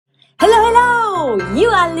Hello, hello! You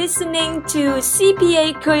are listening to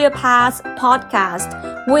CPA Career Path Podcast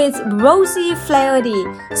with Rosie Flaherty,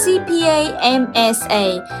 CPA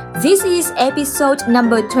MSA. This is episode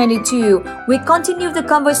number 22. We continue the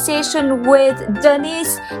conversation with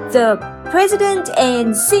Denise, the President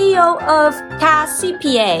and CEO of CAS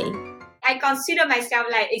CPA. I consider myself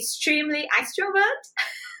like extremely extrovert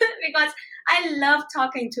because I love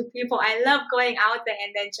talking to people. I love going out there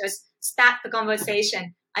and then just start the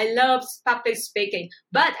conversation. I love public speaking,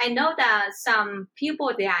 but I know that some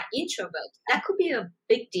people, they are introverts. That could be a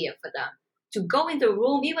big deal for them to go in the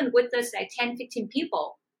room, even with us like 10, 15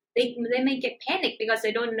 people. They may get panicked because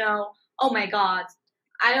they don't know, oh my God,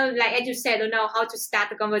 I don't, like as you said, don't know how to start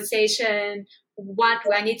the conversation. What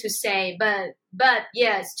do I need to say? But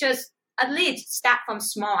yes, just at least start from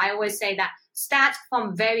small. I always say that start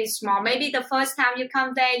from very small. Maybe the first time you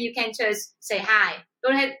come there, you can just say hi.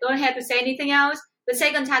 Don't have to say anything else. The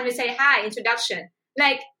second time we say hi, introduction.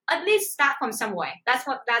 Like at least start from somewhere. That's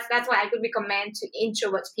what I could recommend to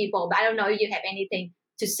introvert people. But I don't know if you have anything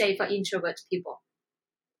to say for introvert people.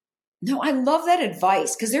 No, I love that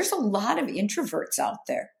advice because there's a lot of introverts out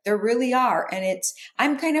there. There really are. And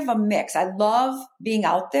I'm kind of a mix. I love being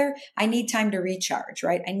out there. I need time to recharge,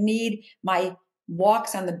 right? I need my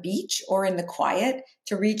walks on the beach or in the quiet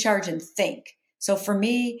to recharge and think. So for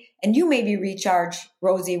me, and you maybe recharge,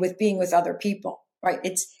 Rosie, with being with other people. Right.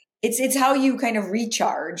 It's how you kind of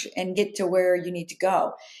recharge and get to where you need to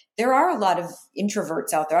go. There are a lot of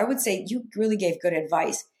introverts out there. I would say you really gave good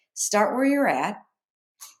advice. Start where you're at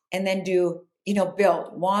and then build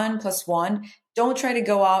 1 + 1. Don't try to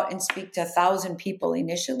go out and speak to 1,000 people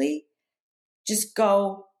initially. Just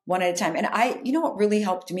go one at a time. And what really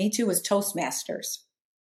helped me too was Toastmasters.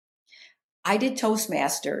 I did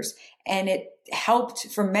Toastmasters and it helped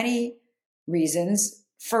for many reasons.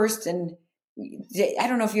 First, and I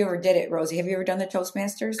don't know if you ever did it, Rosie. Have you ever done the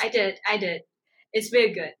Toastmasters? I did. It's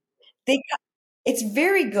very good. It's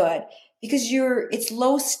very good because it's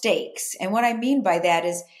low stakes. And what I mean by that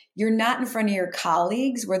is you're not in front of your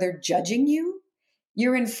colleagues where they're judging you.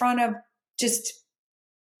 You're in front of just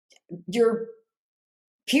your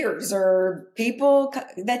peers or people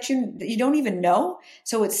that you don't even know.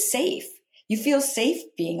 So it's safe. You feel safe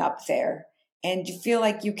being up there and you feel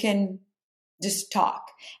like you can just talk.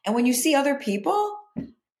 And when you see other people, I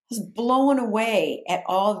was blown away at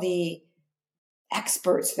all the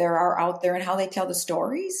experts there are out there and how they tell the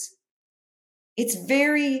stories. It's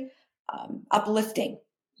very uplifting.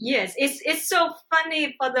 Yes, it's so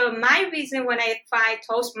funny for my reason when I try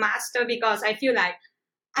Toastmaster because I feel like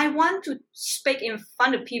I want to speak in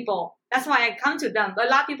front of people. That's why I come to them. But a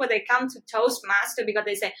lot of people, they come to Toastmaster because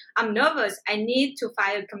they say, I'm nervous. I need to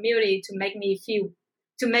find a community to make me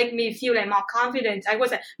feel like more confident. I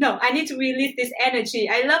was like, no, I need to release this energy.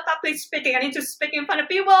 I love public speaking. I need to speak in front of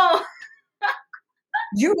people.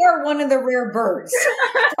 You are one of the rare birds,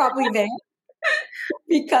 probably there.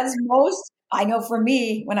 Because I know for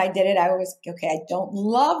me, when I did it, I was, okay, I don't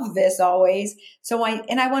love this always. So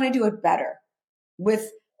I want to do it better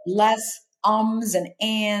with less ums and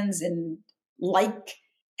ands and like.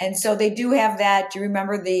 And so they do have that. Do you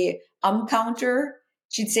remember the counter?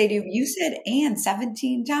 She'd say to you, you said and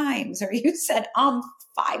 17 times, or you said 5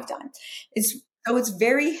 times. It's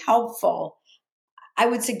very helpful. I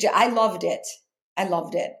would suggest, I loved it.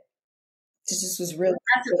 This just was really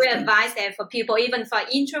That's a great advice there for people, even for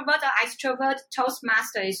introvert or extrovert.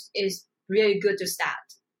 Toastmaster is really good to start.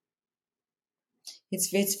 It's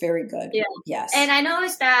very good. Yeah. Yes. And I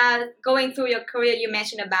noticed that going through your career, you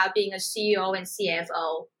mentioned about being a CEO and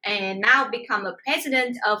CFO and now become a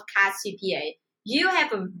president of CAS CPA. You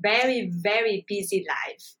have a very, very busy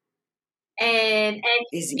life. And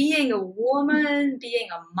busy. Being a woman, being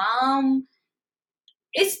a mom,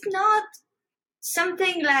 it's not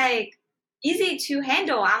something like easy to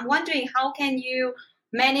handle. I'm wondering, how can you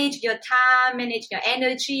manage your time, manage your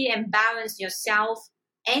energy, and balance yourself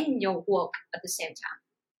and your work at the same time?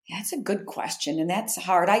 That's a good question. And that's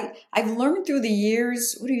hard. I've learned through the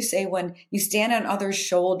years, what do you say, when you stand on others'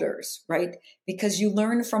 shoulders, right? Because you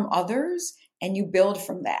learn from others and you build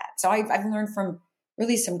from that. So I've learned from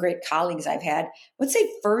really some great colleagues I've had. I would say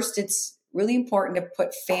first, it's really important to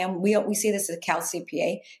put family. We say this at Cal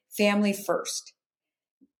CPA, family first.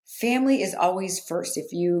 Family is always first.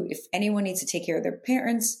 If anyone needs to take care of their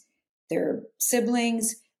parents, their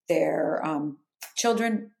siblings, their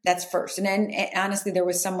children, that's first. And then honestly, there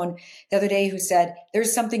was someone the other day who said,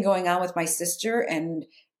 there's something going on with my sister and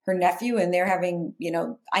her nephew, and they're having,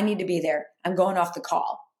 I need to be there. I'm going off the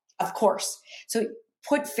call. Of course. So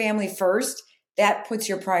put family first. That puts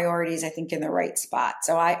your priorities, I think, in the right spot.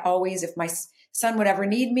 So I always, if my son would ever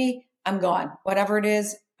need me, I'm gone. Whatever it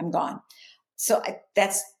is, I'm gone. So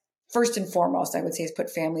that's first and foremost, I would say, is put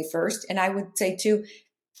family first. And I would say too,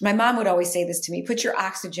 my mom would always say this to me, put your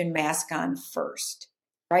oxygen mask on first,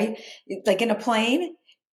 right? Like in a plane,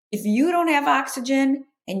 if you don't have oxygen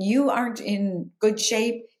and you aren't in good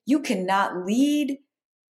shape, you cannot lead,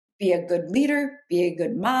 be a good leader, be a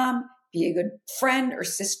good mom, be a good friend or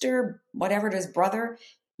sister, whatever it is, brother.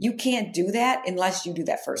 You can't do that unless you do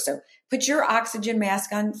that first. So put your oxygen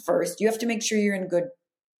mask on first. You have to make sure you're in good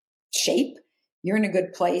shape, you're in a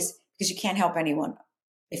good place, because you can't help anyone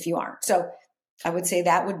if you aren't. So I would say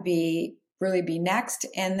that would be really be next.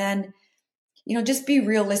 And then, just be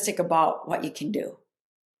realistic about what you can do.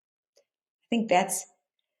 I think that's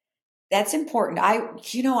important.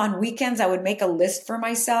 On weekends, I would make a list for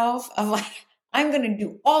myself of like, I'm going to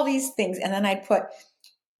do all these things. And then I'd put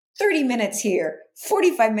 30 minutes here,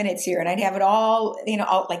 45 minutes here, and I'd have it all,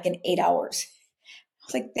 out like in 8 hours. I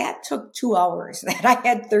was like, that took 2 hours that I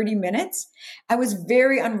had 30 minutes. I was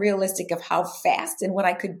very unrealistic of how fast and what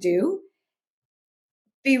I could do.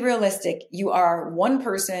 Be realistic. You are one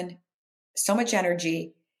person, so much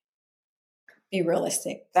energy. Be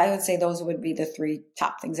realistic. I would say those would be the 3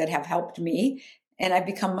 top things that have helped me. And I've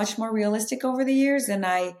become much more realistic over the years than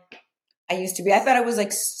I used to be. I thought I was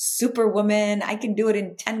like superwoman. I can do it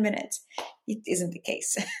in 10 minutes. It isn't the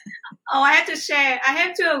case. Oh, I have to share. I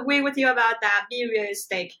have to agree with you about that. Be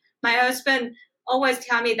realistic. My husband always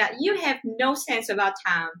tell me that you have no sense about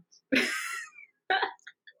time.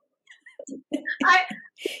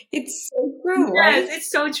 It's so true, Yes, right?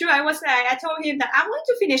 it's so true. I told him that I want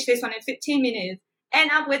to finish this one in 15 minutes.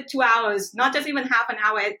 End up with 2 hours, not just even half an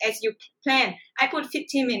hour as you plan. I put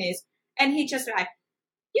 15 minutes. And he just like,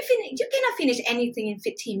 you cannot finish anything in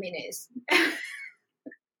 15 minutes.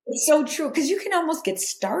 It's so true, because you can almost get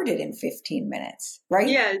started in 15 minutes, right?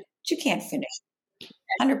 Yes. But you can't finish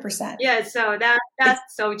 100%. Yeah, so that's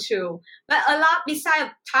so true. But a lot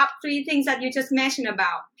besides top 3 things that you just mentioned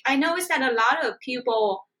about, I noticed that a lot of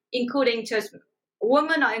people, including just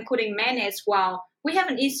women or including men as well, we have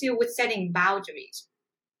an issue with setting boundaries.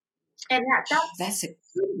 And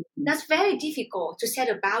that's very difficult to set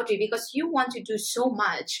a boundary because you want to do so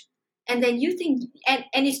much. And then you think,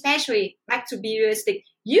 and especially back to be realistic,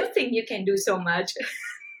 you think you can do so much.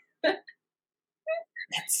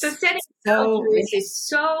 So setting boundaries is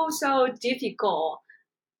so difficult.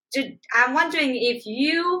 I'm wondering if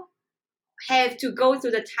you have to go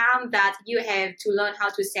through the time that you have to learn how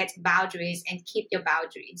to set boundaries and keep your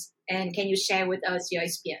boundaries. And can you share with us your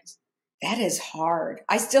experience? That is hard.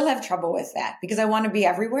 I still have trouble with that because I want to be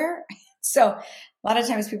everywhere. So a lot of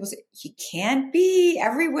times people say, you can't be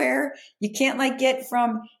everywhere. You can't like get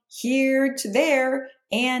from here to there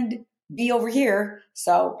and be over here.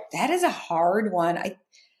 So that is a hard one.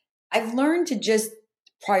 I've learned to just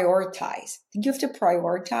prioritize. I think you have to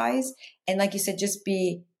prioritize. And like you said, just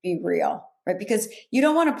be real, right? Because you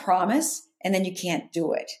don't want to promise and then you can't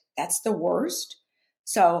do it. That's the worst.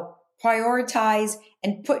 So prioritize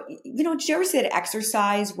and put, did you ever see that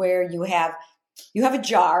exercise where you have a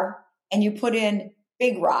jar and you put in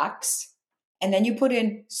big rocks and then you put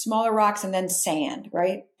in smaller rocks and then sand,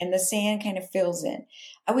 right? And the sand kind of fills in.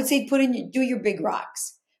 I would say do your big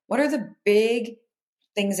rocks. What are the big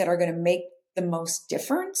things that are going to make the most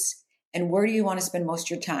difference? And where do you want to spend most of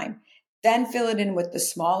your time? Then fill it in with the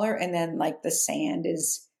smaller, and then like the sand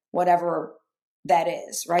is whatever that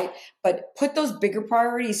is, right? But put those bigger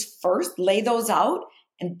priorities first, lay those out,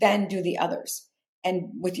 and then do the others. And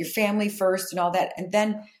with your family first and all that. And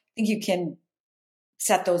then I think you can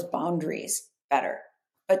set those boundaries better.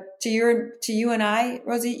 But to you and I,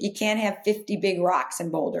 Rosie, you can't have 50 big rocks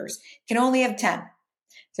and boulders. You can only have 10.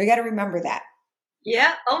 So you got to remember that.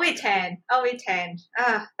 Yeah, only 10. Only 10.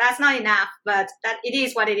 That's not enough, but it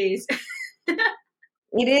is what it is.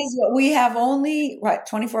 It is what we have, only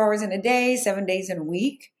 24 hours in a day, 7 days in a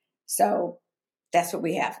week. So that's what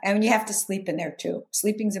we have. And you have to sleep in there too.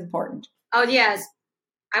 Sleeping's important. Oh, yes.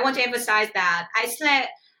 I want to emphasize that.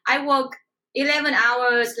 I woke 11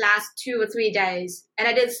 hours last 2 or 3 days, and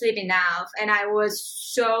I didn't sleep enough. And I was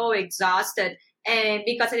so exhausted. And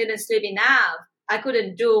because I didn't sleep enough, I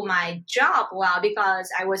couldn't do my job well because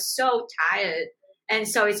I was so tired. And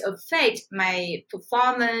so it's affect my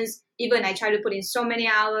performance. Even I try to put in so many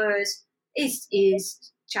hours, it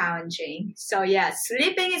is challenging. So yeah,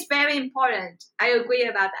 sleeping is very important. I agree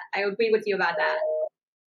about that. I agree with you about that.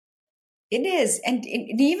 It is. And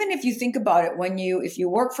even if you think about it, if you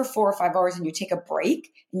work for 4 or 5 hours and you take a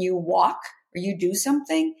break and you walk or you do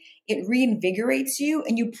something, it reinvigorates you,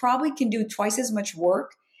 and you probably can do twice as much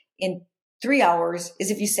work in 3 hours as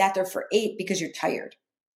if you sat there for 8 because you're tired.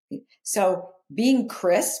 So being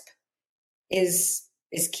crisp is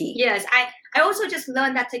key. Yes, I also just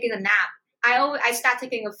learned that taking a nap. I start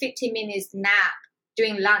taking a 15 minutes nap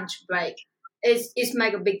during lunch break. It's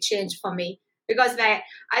make a big change for me because I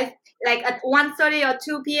like at 1:30 or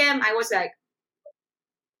 2 p.m. I was like,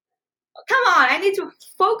 come on, I need to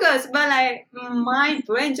focus, but like my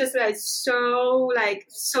brain just so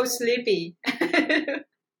sleepy.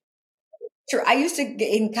 Sure. I used to,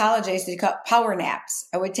 in college, I used to call power naps.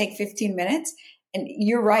 I would take 15 minutes, and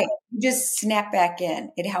you're right. You just snap back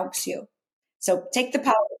in. It helps you. So take the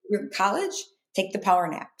power, your college, take the power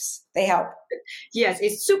naps. They help. Yes,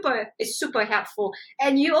 it's super helpful.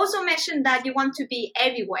 And you also mentioned that you want to be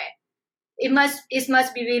everywhere. It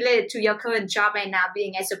must be related to your current job right now,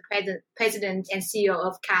 being as a president and CEO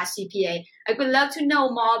of CAS CPA. I would love to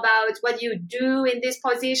know more about what you do in this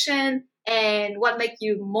position and what makes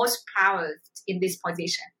you most proud in this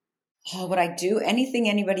position. Oh, what I do, anything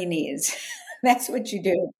anybody needs. That's what you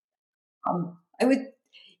do. I would,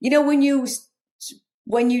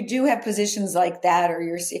 when you do have positions like that, or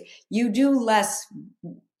you do less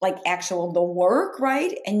like actual the work,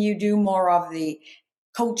 right? And you do more of the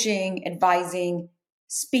coaching, advising,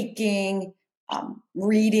 speaking,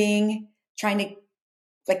 reading, trying to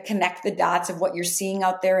like connect the dots of what you're seeing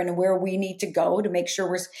out there and where we need to go to make sure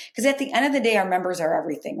because at the end of the day, our members are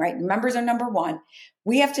everything, right? Members are number one.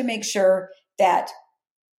 We have to make sure that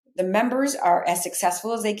the members are as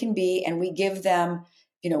successful as they can be, and we give them,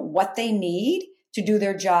 what they need to do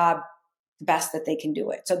their job the best that they can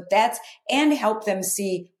do it. So and help them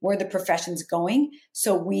see where the profession's going.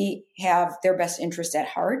 So we have their best interest at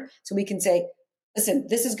heart. So we can say, listen,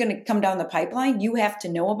 this is going to come down the pipeline. You have to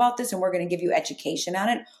know about this, and we're going to give you education on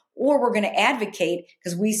it, or we're going to advocate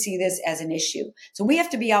because we see this as an issue. So we have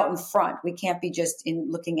to be out in front. We can't be just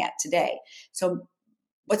in looking at today. So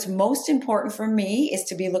what's most important for me is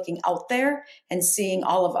to be looking out there and seeing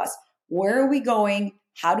all of us. Where are we going?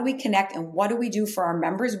 How do we connect? And what do we do for our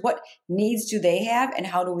members? What needs do they have? And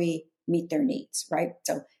how do we meet their needs, right?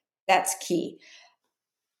 So that's key.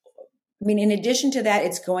 I mean, in addition to that,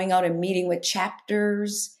 it's going out and meeting with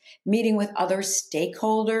chapters, meeting with other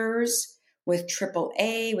stakeholders, with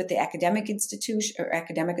AAA, with the academic institution or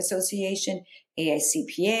academic association,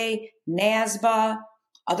 AICPA, NASBA,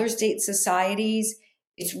 other state societies.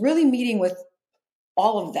 It's really meeting with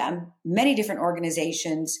all of them, many different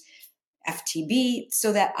organizations, FTB,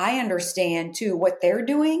 so that I understand too what they're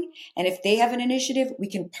doing. And if they have an initiative, we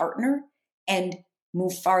can partner and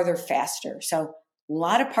move farther faster. So a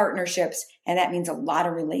lot of partnerships, and that means a lot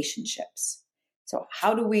of relationships. So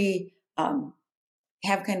how do we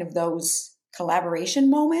have kind of those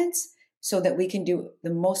collaboration moments so that we can do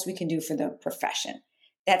the most we can do for the profession?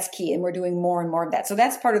 That's key. And we're doing more and more of that. So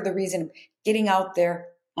that's part of the reason getting out there,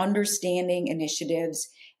 understanding initiatives,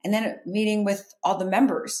 and then meeting with all the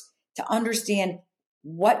members to understand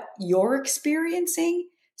what you're experiencing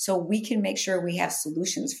so we can make sure we have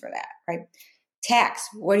solutions for that, right? Tax,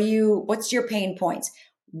 what's your pain points?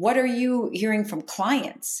 What are you hearing from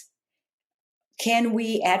clients? Can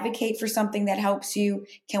we advocate for something that helps you?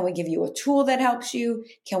 Can we give you a tool that helps you?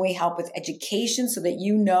 Can we help with education so that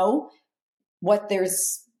you know what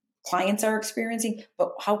there's clients are experiencing?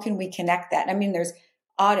 But how can we connect that? I mean, there's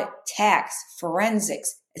audit, tax,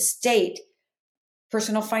 forensics, estate,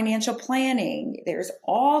 personal financial planning. There's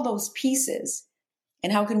all those pieces.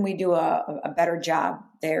 And how can we do a better job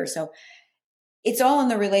there? So it's all in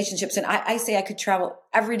the relationships. And I say I could travel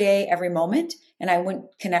every day, every moment, and I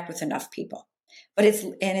wouldn't connect with enough people. But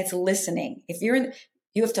it's listening. You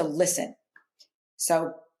have to listen.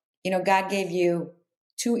 So, God gave you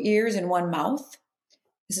 2 ears and 1 mouth.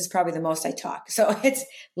 This is probably the most I talk. So it's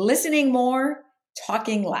listening more,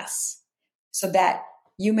 talking less, so that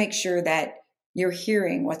you make sure that you're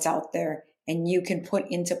hearing what's out there and you can put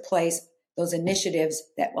into place those initiatives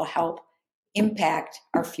that will help impact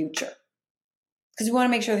our future. Because we want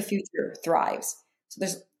to make sure the future thrives. So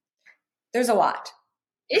there's a lot.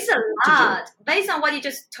 It's a lot. Based on what you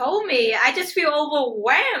just told me, I just feel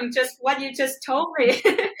overwhelmed. Just what you just told me.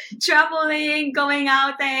 Traveling, going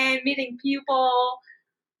out there, meeting people.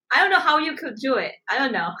 I don't know how you could do it. I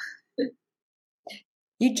don't know.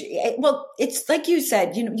 Well, it's like you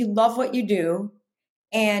said, you love what you do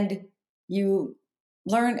and you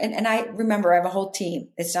learn. And I remember I have a whole team.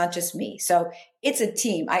 It's not just me. So it's a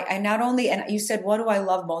team. I not only, and you said, what do I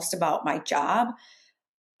love most about my job?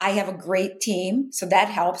 I have a great team. So that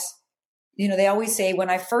helps. They always say when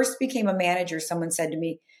I first became a manager, someone said to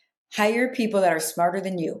me, hire people that are smarter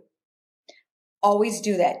than you. Always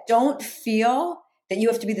do that. Don't feel that you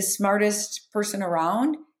have to be the smartest person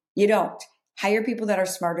around. You don't. Hire people that are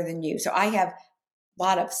smarter than you. So I have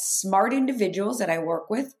lot of smart individuals that I work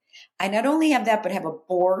with. I not only have that, but have a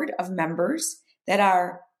board of members that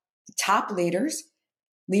are top leaders,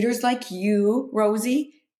 leaders like you,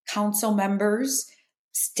 Rosie, council members,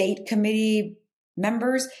 state committee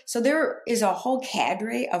members. So there is a whole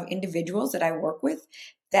cadre of individuals that I work with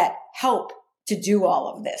that help to do all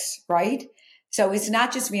of this, right? So it's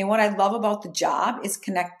not just me. And what I love about the job is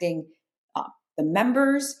connecting the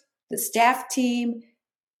members, the staff team,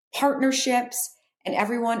 partnerships, and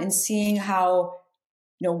everyone, and seeing how,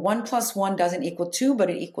 1+1 doesn't equal 2, but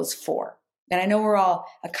it equals 4. And I know we're all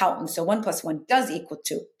accountants, so 1+1 does equal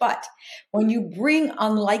 2. But when you bring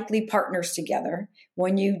unlikely partners together,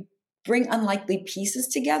 when you bring unlikely pieces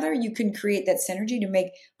together, you can create that synergy to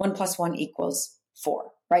make 1+1 equals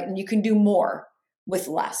 4, right? And you can do more with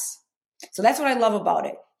less. So that's what I love about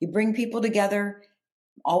it. You bring people together,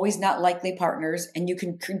 always not likely partners, and you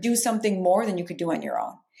can do something more than you could do on your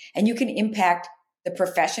own. And you can impact the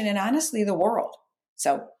profession and honestly the world.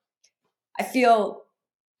 So I feel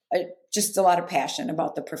just a lot of passion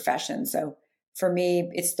about the profession. So for me,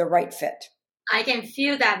 it's the right fit. I can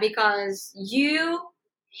feel that because you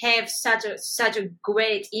have such a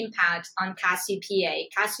great impact on CAS-CPA.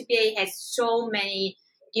 CAS-CPA has so many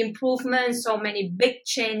improvements, so many big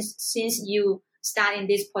changes since you start in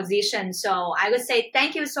this position. So I would say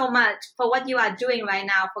thank you so much for what you are doing right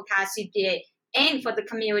now for CAS-CPA and for the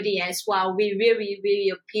community as well. We really, really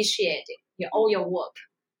appreciate it, all your work.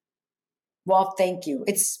 Well, thank you.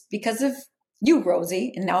 It's because of you,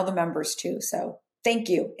 Rosie, and now the members too. So thank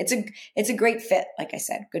you. It's a great fit. Like I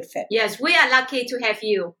said, good fit. Yes, we are lucky to have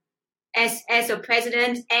you as a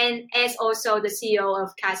president and as also the CEO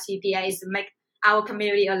of CAS-CPA. It makes our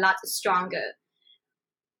community a lot stronger.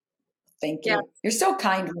 Thank you. Yeah. You're so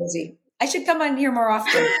kind, Rosie. I should come on here more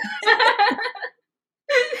often.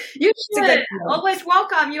 You should. Always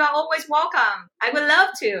welcome. You are always welcome. I would love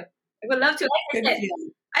to.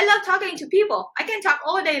 I love talking to people. I can talk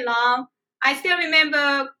all day long. I still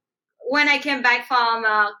remember when I came back from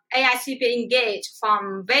AICP Engage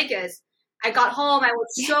from Vegas. I got home. I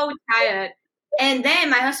was so tired. And then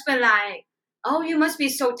my husband like, oh, you must be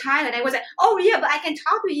so tired. And I was like, oh, yeah, but I can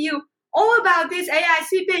talk to you all about this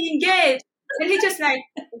AICP Engage. And he just like,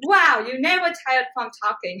 wow, you never tired from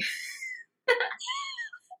talking.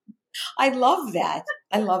 I love that.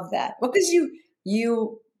 Because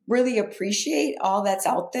you really appreciate all that's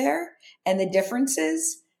out there and the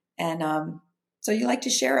differences. And so you like to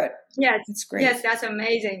share it. Yes. It's great. Yes, that's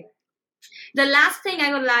amazing. The last thing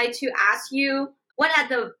I would like to ask you, what are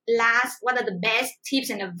the best tips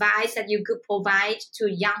and advice that you could provide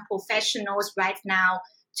to young professionals right now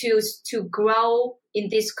to grow in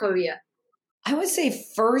this career? I would say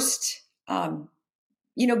first,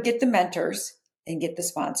 get the mentors and get the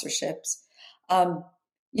sponsorships.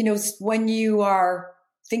 When you are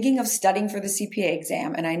thinking of studying for the CPA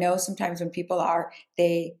exam, and I know sometimes when people are,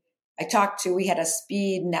 we had a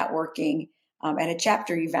speed networking at a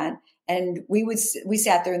chapter event, and we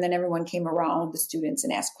sat there, and then everyone came around, the students,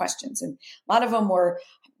 and asked questions. And a lot of them were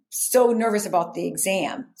so nervous about the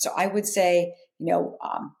exam. So I would say,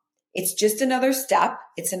 it's just another step.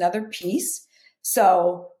 It's another piece.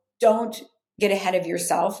 So don't get ahead of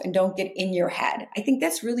yourself and don't get in your head. I think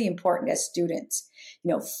that's really important as students.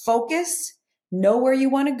 Focus, know where you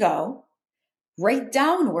want to go, write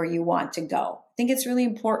down where you want to go. I think it's really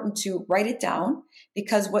important to write it down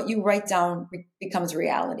because what you write down becomes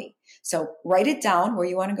reality. So write it down where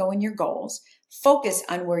you want to go in your goals, focus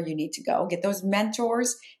on where you need to go, get those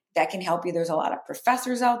mentors that can help you. There's a lot of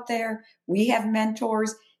professors out there. We have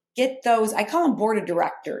mentors. Get those. I call them board of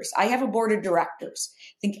directors. I have a board of directors.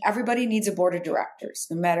 I think everybody needs a board of directors,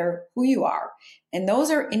 no matter who you are. And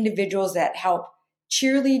those are individuals that help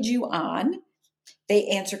cheerlead you on. They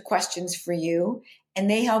answer questions for you and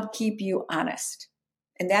they help keep you honest.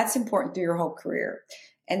 And that's important through your whole career.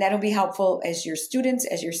 And that'll be helpful as your students,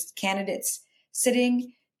 as your candidates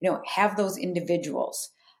sitting, have those individuals.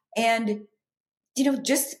 And,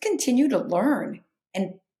 just continue to learn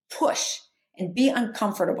and push and be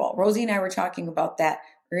uncomfortable. Rosie and I were talking about that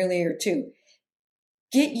earlier too.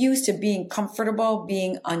 Get used to being comfortable,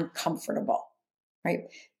 being uncomfortable, right?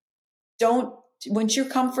 Once you're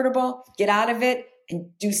comfortable, get out of it and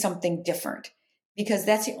do something different because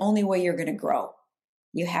that's the only way you're going to grow.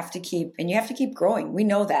 You have to keep growing. We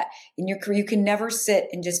know that in your career, you can never sit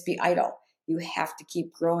and just be idle. You have to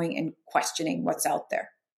keep growing and questioning what's out there.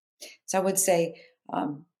 So I would say,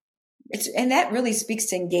 and that really speaks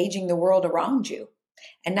to engaging the world around you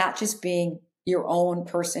and not just being your own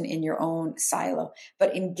person in your own silo,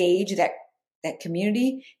 but engage that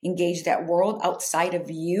community, engage that world outside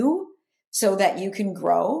of you so that you can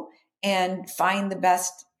grow and find the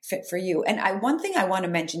best fit for you. And one thing I want to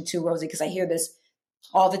mention too, Rosie, because I hear this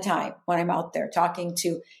all the time when I'm out there talking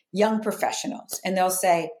to young professionals, and they'll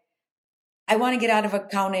say, I want to get out of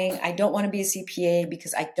accounting. I don't want to be a CPA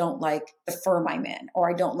because I don't like the firm I'm in, or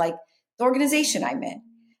I don't like the organization I'm in.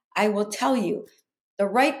 I will tell you, the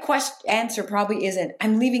right answer probably isn't,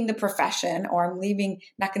 I'm leaving the profession, or I'm leaving,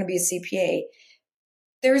 not going to be a CPA.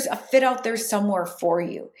 There's a fit out there somewhere for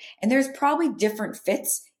you. And there's probably different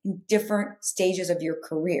fits in different stages of your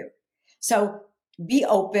career. So be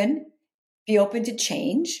open to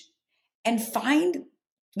change, and find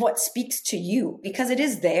what speaks to you, because it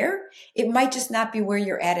is there. It might just not be where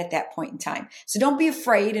you're at that point in time. So don't be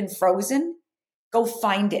afraid and frozen. Go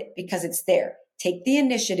find it, because it's there. Take the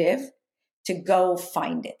initiative to go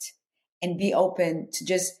find it, and be open to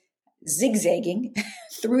just zigzagging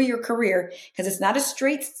through your career, because it's not a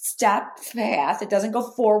straight step path. It doesn't go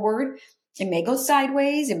forward. It may go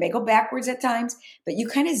sideways. It may go backwards at times, but you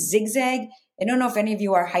kind of zigzag. I don't know if any of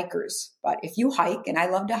you are hikers, but if you hike, and I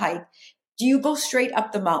love to hike, do you go straight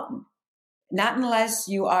up the mountain? Not unless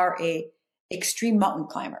you are a extreme mountain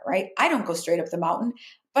climber, right? I don't go straight up the mountain,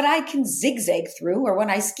 but I can zigzag through, or when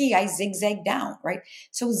I ski, I zigzag down, right?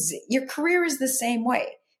 So your career is the same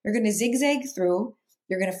way. You're going to zigzag through,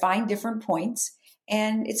 you're going to find different points,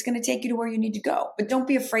 and it's going to take you to where you need to go. But don't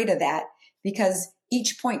be afraid of that, because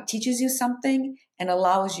each point teaches you something and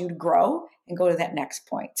allows you to grow and go to that next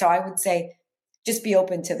point. So I would say just be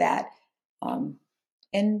open to that,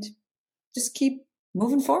 and just keep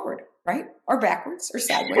moving forward, right? Or backwards or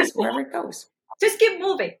sideways, wherever it goes. Just keep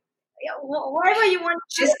moving. Whatever you want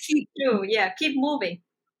to Just keep do. Yeah, keep moving.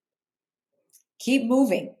 Keep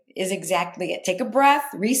moving is exactly it. Take a breath,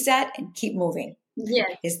 reset, and keep moving. Yes,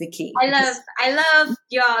 is the key. I love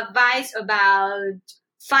your advice about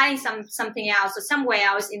finding something else or somewhere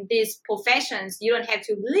else in these professions. You don't have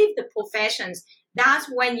to leave the professions. That's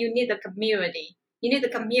when you need the community. You need the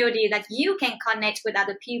community that you can connect with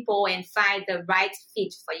other people and find the right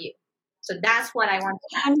fit for you. So that's what I want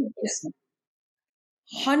to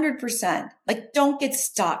 100%. Like, don't get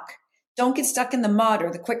stuck. Don't get stuck in the mud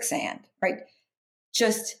or the quicksand, right?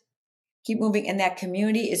 Just keep moving. And that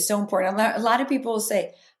community is so important. A lot of people will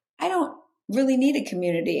say, I don't really need a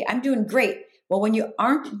community. I'm doing great. Well, when you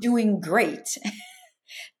aren't doing great,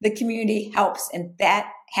 the community helps, and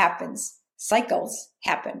that happens. Cycles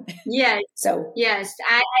happen. Yes. So yes,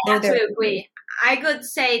 I absolutely agree. I could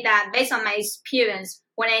say that based on my experience,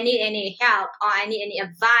 when I need any help or I need any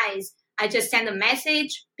advice, I just send a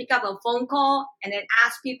message, pick up a phone call, and then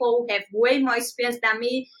ask people who have way more experience than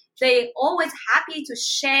me. They're always happy to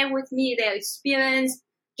share with me their experience,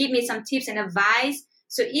 give me some tips and advice.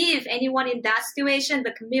 So if anyone in that situation,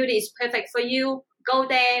 the community is perfect for you, go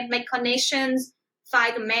there, make connections,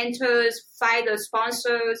 find the mentors, find the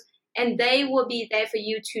sponsors, and they will be there for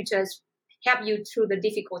you to just help you through the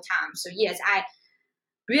difficult times. So yes, I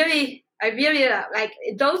really like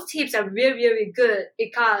those tips are really, really good,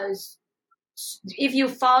 because if you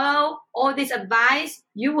follow all this advice,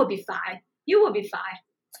 you will be fine. You will be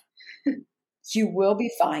fine. You will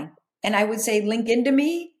be fine. And I would say link into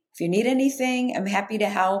me. If you need anything, I'm happy to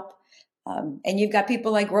help. And you've got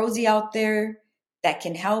people like Rosie out there that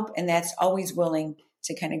can help, and that's always willing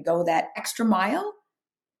to kind of go that extra mile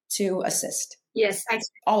to assist. Yes,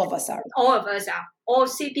 all of us are. All of us are. All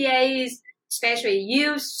CPAs, especially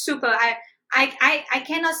you, super. I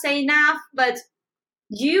cannot say enough, but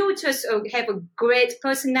you just have a great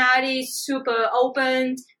personality, super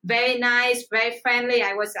open, very nice, very friendly.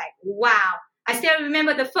 I was like, wow. I still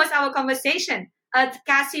remember the first hour conversation at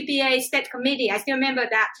CPA State Committee. I still remember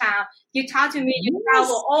that time. You talked to me, you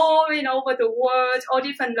travel all over the world, all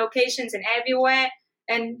different locations and everywhere.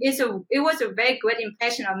 And it was a very great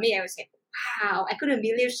impression on me. I was like, wow, I couldn't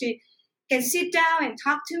believe she can sit down and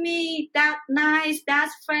talk to me that nice,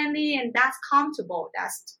 that's friendly, and that's comfortable.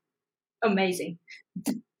 That's amazing.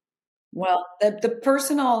 Well, the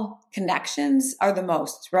personal connections are the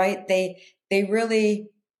most, right? They really,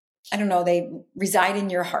 I don't know, they reside in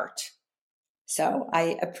your heart. So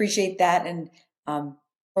I appreciate that. And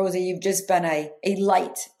Rosie, you've just been a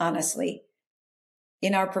light, honestly,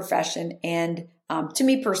 in our profession and to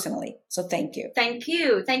me personally. So thank you. Thank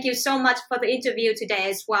you. Thank you so much for the interview today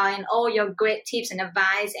as well, and all your great tips and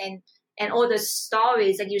advice and all the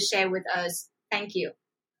stories that you share with us. Thank you.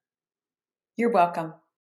 You're welcome.